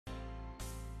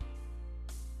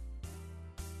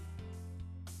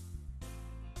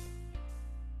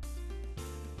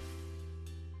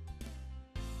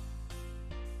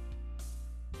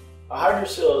A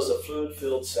hydrocele is a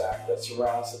fluid-filled sac that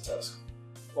surrounds the testicle.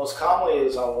 Most commonly it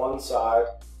is on one side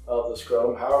of the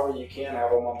scrotum, however you can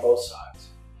have them on both sides.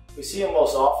 We see them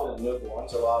most often in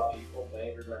newborns. A lot of people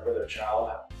may remember their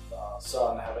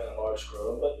son having a large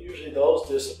scrotum, but usually those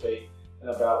dissipate in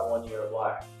about 1 year of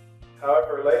life.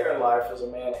 However, later in life, as a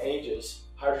man ages,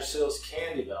 hydroceles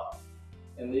can develop,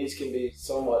 and these can be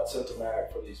somewhat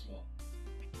symptomatic for these men.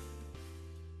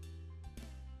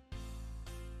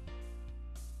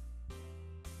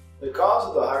 The cause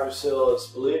of the hydrocele is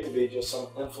believed to be just some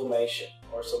inflammation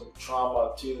or some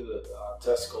trauma to the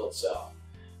testicle itself.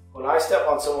 When I step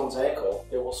on someone's ankle,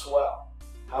 it will swell.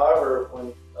 However,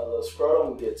 when the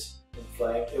scrotum gets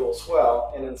inflamed, it will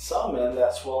swell, and in some men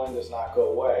that swelling does not go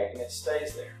away and it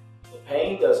stays there. The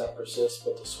pain doesn't persist,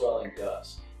 but the swelling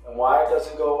does. And why it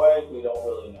doesn't go away, we don't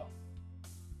really know.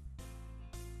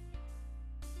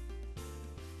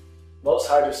 Most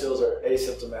hydroceles are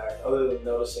asymptomatic other than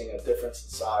noticing a difference in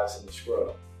size in the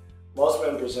scrotum. Most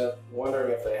men present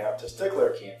wondering if they have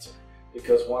testicular cancer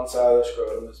because one side of the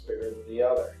scrotum is bigger than the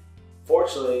other.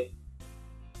 Fortunately,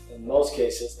 in most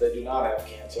cases, they do not have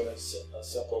cancer and it's a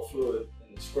simple fluid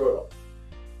in the scrotum.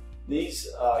 These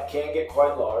can get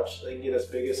quite large. They can get as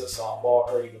big as a softball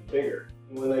or even bigger.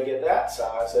 And when they get that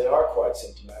size, they are quite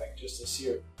symptomatic. Just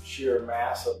the sheer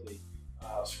mass of the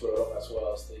scrotum as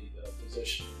well as the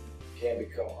position can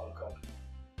become uncomfortable.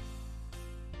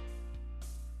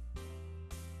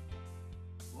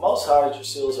 Most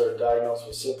hydroceles are diagnosed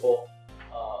with simple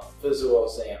physical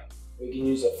exam. We can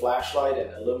use a flashlight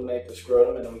and illuminate the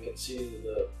scrotum, and we can see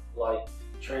the light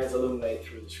trans-illuminate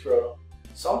through the scrotum.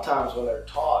 Sometimes when they're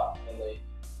taut and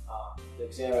the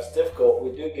exam is difficult,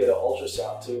 we do get an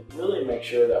ultrasound to really make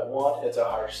sure that one, it's a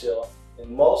hydrocele,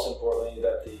 and most importantly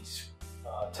that the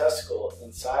testicle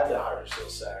inside the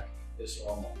hydrocele sac is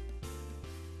normal.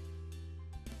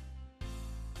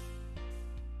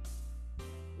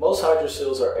 Most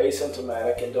hydroceles are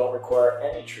asymptomatic and don't require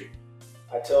any treatment.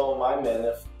 I tell my men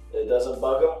if it doesn't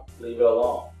bug them, leave it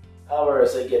alone. However,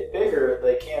 as they get bigger,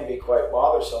 they can be quite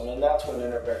bothersome, and that's when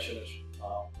intervention is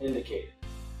indicated.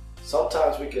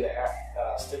 Sometimes we can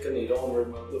stick a needle and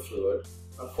remove the fluid.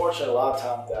 Unfortunately, a lot of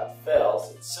times that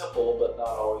fails. It's simple, but not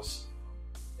always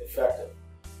effective.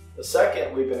 The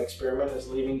second we've been experimenting is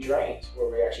leaving drains, where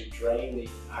we actually drain the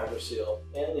hydrocele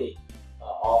in the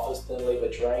office, then leave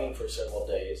a drain for several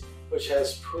days, which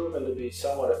has proven to be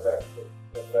somewhat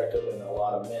effective in a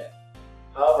lot of men.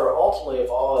 However, ultimately, if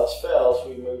all else fails,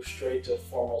 we move straight to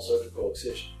formal surgical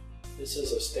excision. This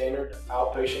is a standard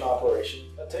outpatient operation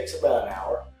that takes about an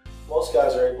hour. Most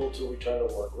guys are able to return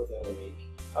to work within a week.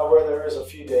 However, there is a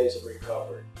few days of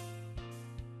recovery.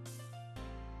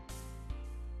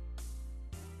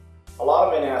 A lot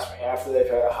of men ask me after they've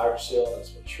had a hydrocele and it's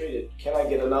been treated, can I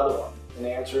get another one? And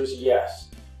the answer is yes.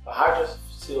 A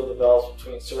hydrocele develops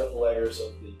between certain layers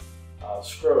of the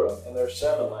scrotum, and there are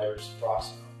 7 layers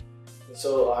approximately. And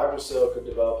so a hydrocele could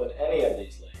develop in any of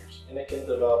these layers, and it can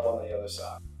develop on the other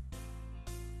side.